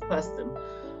this person?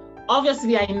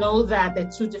 Obviously, I know that they're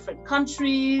 2 different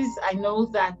countries. I know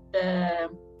that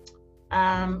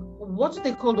what do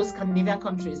they call those Scandinavian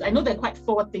countries? I know they're quite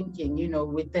forward-thinking, you know,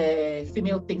 with the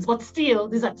female things, but still,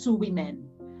 these are 2 women.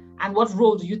 And what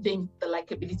role do you think the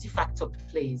likability factor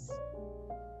plays?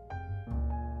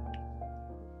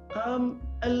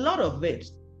 A lot of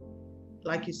it,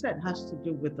 like you said, has to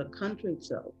do with the country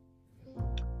itself,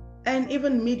 and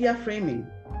even media framing.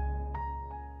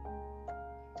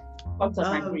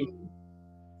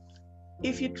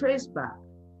 If you trace back,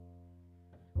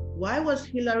 why was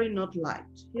Hillary not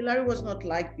liked? Hillary was not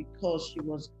liked because she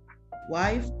was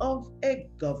wife of a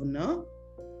governor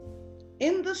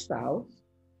in the South,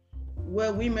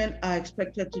 where women are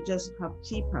expected to just have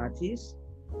tea parties,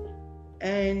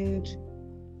 and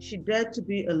she dared to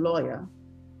be a lawyer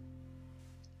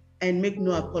and make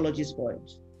no apologies for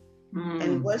it.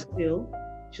 And worse still,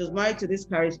 she was married to this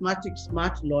charismatic,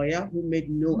 smart lawyer who made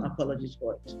no apologies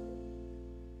for it.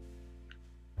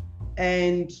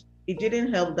 And it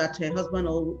didn't help that her husband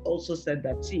also said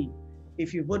that, see,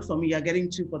 if you vote for me, you're getting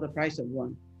 2 for the price of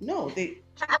 1. No, they're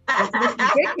supposed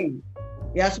to be baking.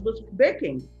 They are supposed to be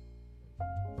baking.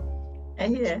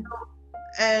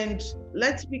 And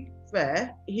let's be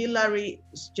fair,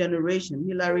 Hillary's generation,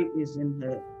 Hillary is in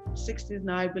her 60s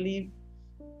now, I believe.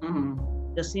 Mm-hmm.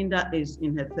 Jacinda is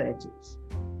in her 30s.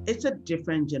 It's a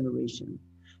different generation.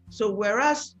 So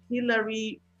whereas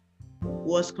Hillary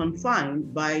was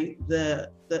confined by the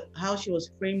how she was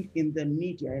framed in the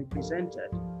media and presented,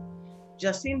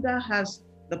 Jacinda has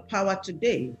the power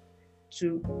today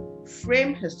to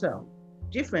frame herself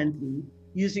differently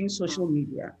using social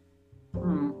media,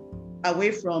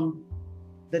 away from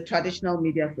the traditional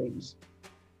media frames.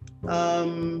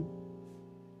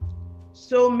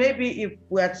 So maybe if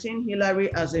we had seen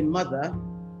Hillary as a mother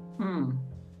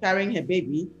carrying her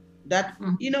baby, that,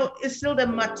 you know, it's still the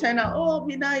maternal, oh,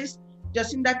 be nice.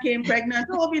 Jacinda came pregnant,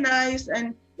 oh, be nice.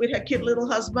 And with her cute little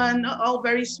husband, all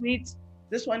very sweet.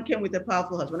 This one came with a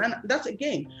powerful husband. And that's,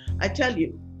 again, I tell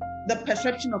you, the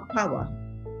perception of power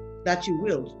that you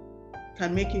wield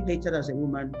can make you hated as a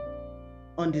woman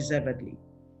undeservedly.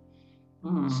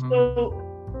 So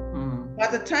by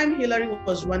the time Hillary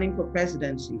was running for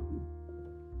presidency,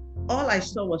 all I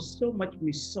saw was so much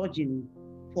misogyny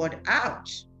poured out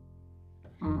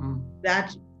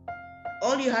that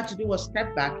all you had to do was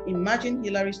step back. Imagine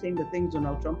Hillary saying the things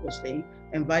Donald Trump was saying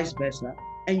and vice versa.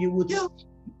 And you would see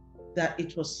that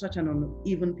it was such an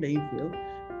uneven playing field.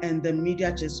 And the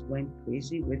media just went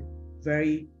crazy with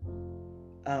very,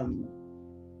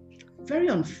 very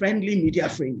unfriendly media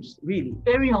frames, really.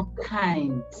 Very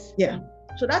unkind. Yeah.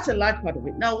 So that's a large part of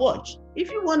it. Now watch,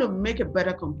 if you want to make a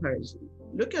better comparison,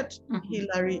 look at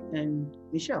Hillary and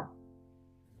Michelle.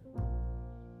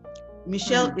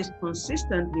 Michelle is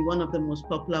consistently one of the most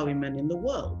popular women in the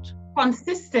world.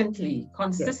 Consistently.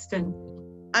 Yes.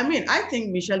 I mean, I think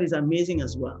Michelle is amazing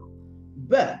as well.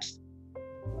 But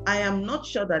I am not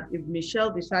sure that if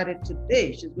Michelle decided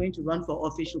today she's going to run for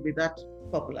office, she'll be that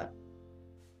popular.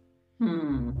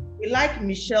 We like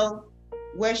Michelle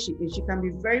where she is. She can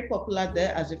be very popular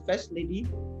there as a first lady,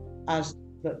 as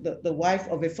the wife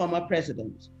of a former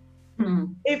president.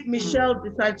 If Michelle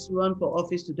decides to run for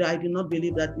office today, I do not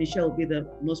believe that Michelle will be the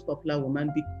most popular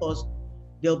woman, because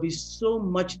there'll be so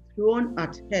much thrown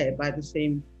at her by the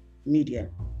same media.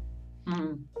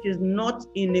 She's not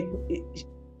in a,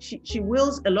 she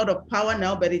wields a lot of power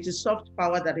now, but it is soft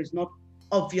power that is not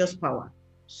obvious power.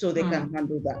 So they can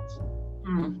handle that.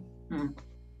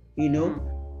 You know?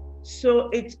 So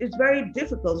it's very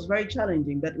difficult, it's very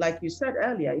challenging. But like you said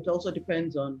earlier, it also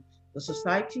depends on the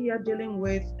society you're dealing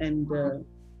with.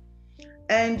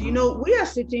 And you know, we are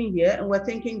sitting here and we're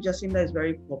thinking Jacinda is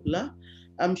very popular.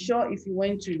 I'm sure if you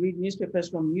went to read newspapers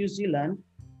from New Zealand,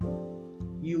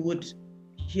 you would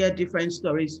hear different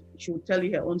stories. She would tell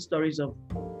you her own stories of,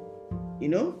 you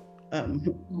know,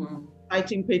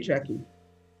 fighting patriarchy.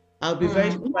 I'll be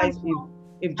very surprised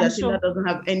if Jacinda doesn't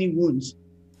have any wounds,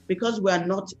 because we are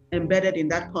not embedded in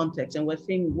that context and we're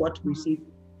seeing what we see,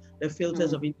 the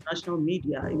filters of international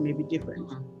media. It may be different.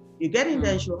 You get in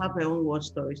there and she'll have her own war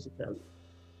stories to tell you.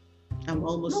 I'm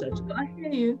almost certain. I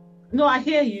hear you. No, I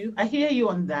hear you. I hear you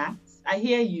on that. I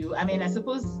hear you. I mean, I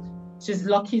suppose she's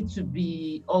lucky to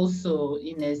be also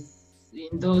in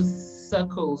those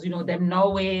circles, you know, the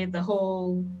Norway, the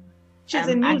whole. She's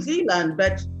in New Zealand,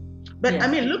 but yeah. I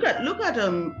mean, look at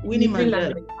Winnie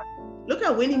Mandela. Look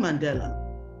at Winnie Mandela.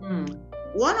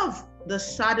 One of the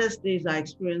saddest days I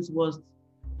experienced was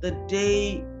the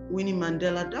day Winnie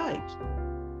Mandela died.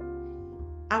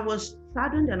 I was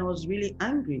saddened and I was really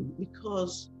angry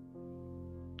because,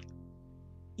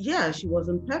 yeah, she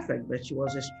wasn't perfect, but she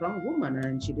was a strong woman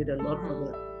and she did a lot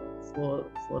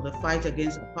for the fight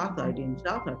against apartheid in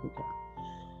South Africa.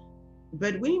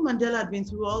 But Winnie Mandela had been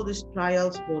through all these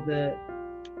trials for the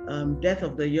death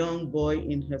of the young boy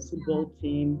in her football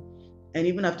team. And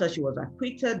even after she was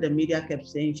acquitted, the media kept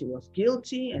saying she was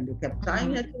guilty and they kept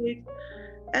tying her to it.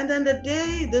 And then the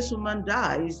day this woman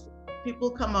dies, people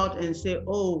come out and say,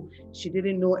 oh, she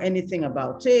didn't know anything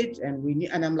about it. And we knew,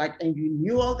 and I'm like, and you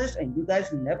knew all this and you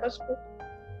guys never spoke?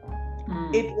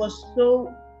 It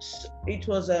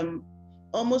was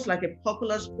almost like a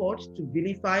popular sport to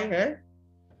vilify her,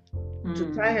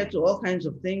 to tie her to all kinds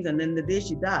of things. And then the day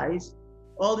she dies,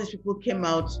 all these people came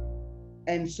out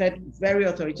and said very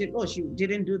authoritative, oh, she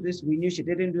didn't do this, we knew she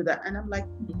didn't do that. And I'm like,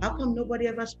 how come nobody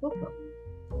ever spoke up?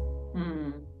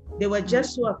 They were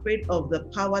just so afraid of the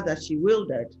power that she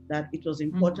wielded that it was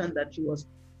important that she was,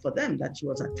 for them, that she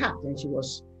was attacked and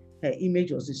her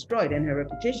image was destroyed and her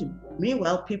reputation.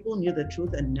 Meanwhile, people knew the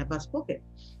truth and never spoke it.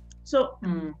 So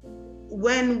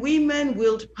when women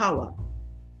wield power,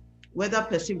 whether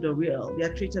perceived or real, they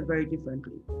are treated very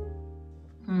differently.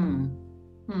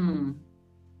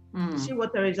 See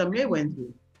what Theresa May went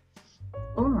through.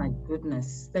 Oh my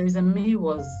goodness. Theresa May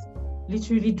was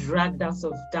literally dragged out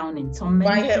of Downing,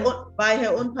 by her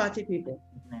own party people.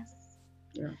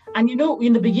 Yeah. And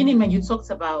in the beginning when you talked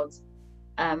about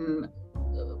the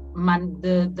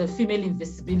female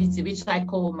invisibility, which I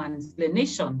call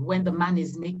mansplanation, when the man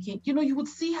is making, you would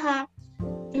see her,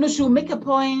 she'll make a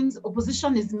point,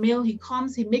 opposition is male, he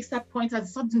comes, he makes that point, and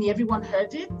suddenly everyone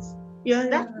heard it. Yeah.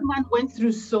 That woman went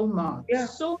through so much,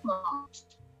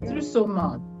 through so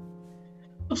much.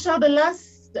 So the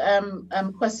last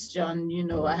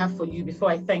question, I have for you before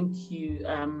I thank you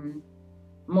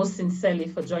most sincerely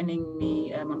for joining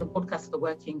me on the podcast, The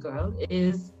Working Girl,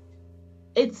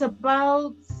 it's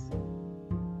about,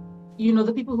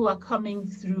 the people who are coming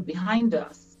through behind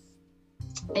us.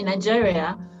 In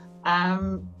Nigeria,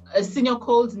 a senior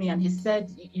called me and he said,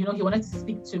 he wanted to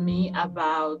speak to me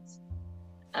about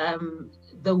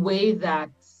the way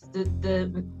that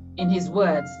in his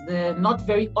words, the not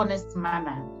very honest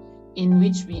manner in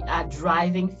which we are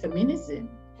driving feminism.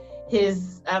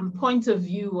 His point of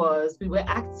view was we were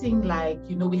acting like,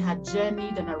 we had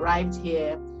journeyed and arrived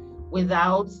here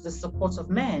without the support of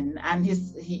men. And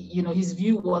his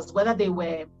view was whether they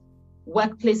were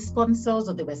workplace sponsors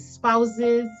or they were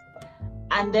spouses.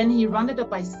 And then he rounded up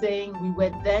by saying we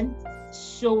were then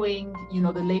showing,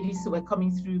 the ladies who were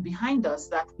coming through behind us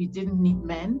that we didn't need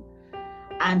men.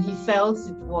 And he felt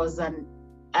it was an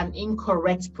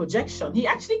incorrect projection. He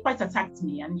actually quite attacked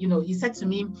me. And, he said to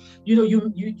me,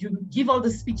 you give all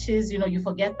the speeches, you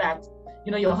forget that,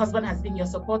 your husband has been your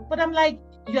support. But I'm like,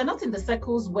 you're not in the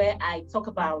circles where I talk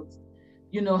about,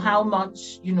 how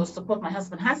much, support my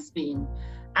husband has been.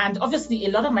 And obviously, a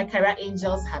lot of my career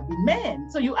angels have been men.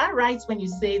 So you are right when you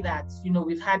say that,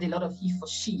 we've had a lot of he for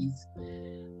she's.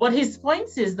 But his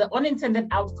point is the unintended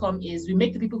outcome is we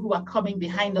make the people who are coming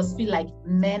behind us feel like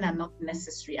men are not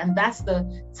necessary. And that's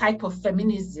the type of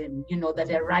feminism, that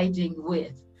they're riding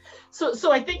with.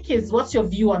 So I think what's your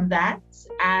view on that?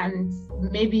 And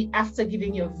maybe after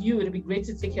giving your view, it'd be great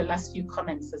to take your last few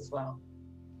comments as well.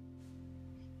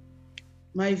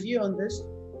 My view on this,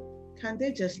 can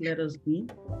they just let us be?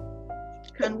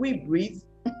 Can we breathe?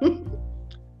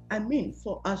 I mean,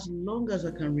 for as long as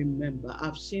I can remember,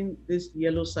 I've seen these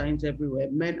yellow signs everywhere,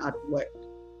 men at work.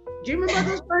 Do you remember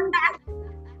those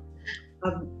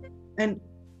signs? And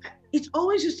it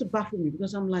always used to baffle me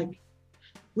because I'm like,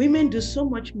 women do so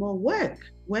much more work,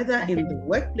 whether in the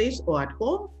workplace or at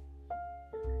home.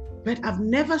 But I've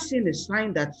never seen a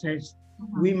sign that says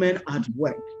women at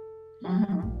work.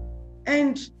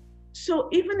 And so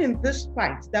even in this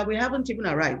fight that we haven't even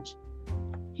arrived,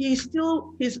 his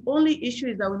only issue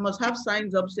is that we must have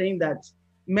signs up saying that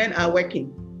men are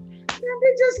working. Can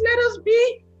they just let us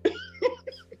be?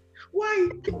 Why?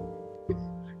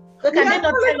 So can they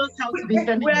not tell us how to be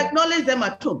feminine? We acknowledge them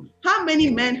at home. How many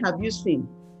men have you seen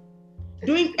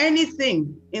doing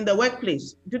anything in the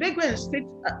workplace? Do they go and sit,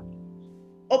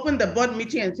 open the board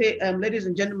meeting and say, ladies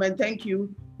and gentlemen, thank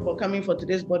you for coming for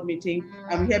today's board meeting.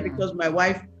 I'm here because my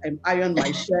wife ironed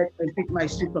my shirt and picked my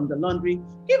suit from the laundry.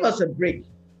 Give us a break.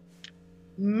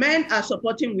 Men are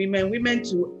supporting women. Women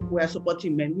too, we are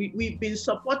supporting men. We've been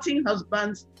supporting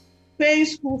husbands, paying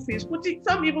school fees,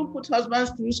 some even put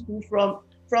husbands through school from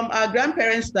our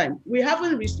grandparents' time. We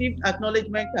haven't received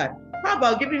acknowledgement card. How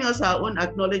about giving us our own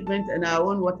acknowledgement and our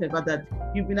own whatever that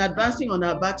you've been advancing on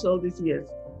our backs all these years?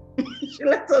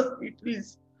 Let us be,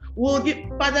 please. We'll give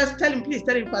fathers, tell him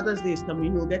Father's Day is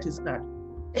coming, he'll get his card.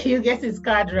 He'll get his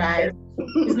card, right?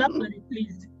 He's not going to be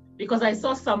pleased because I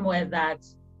saw somewhere that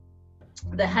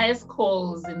the highest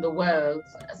calls in the world,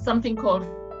 something called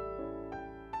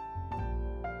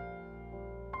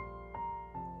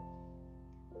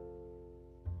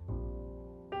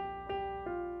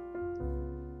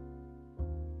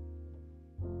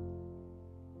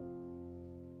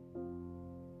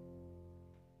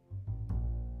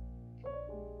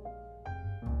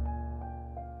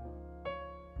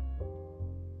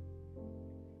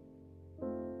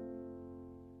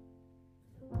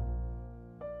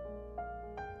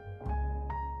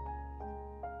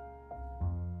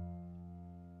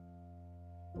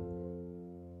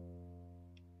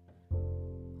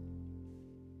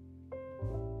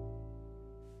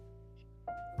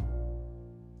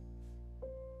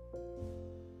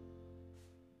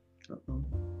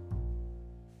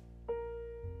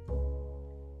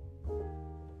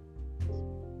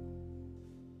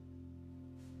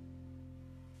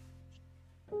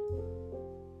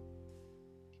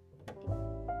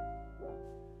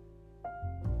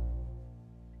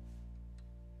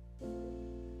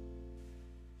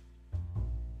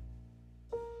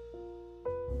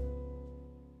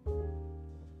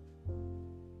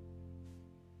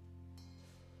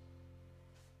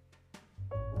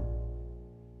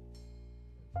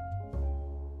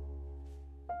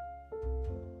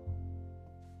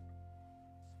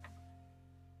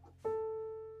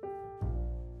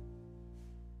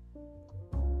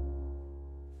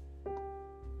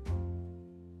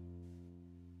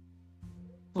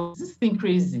Is this thing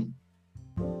crazy?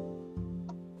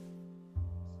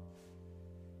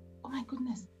 Oh my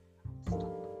goodness.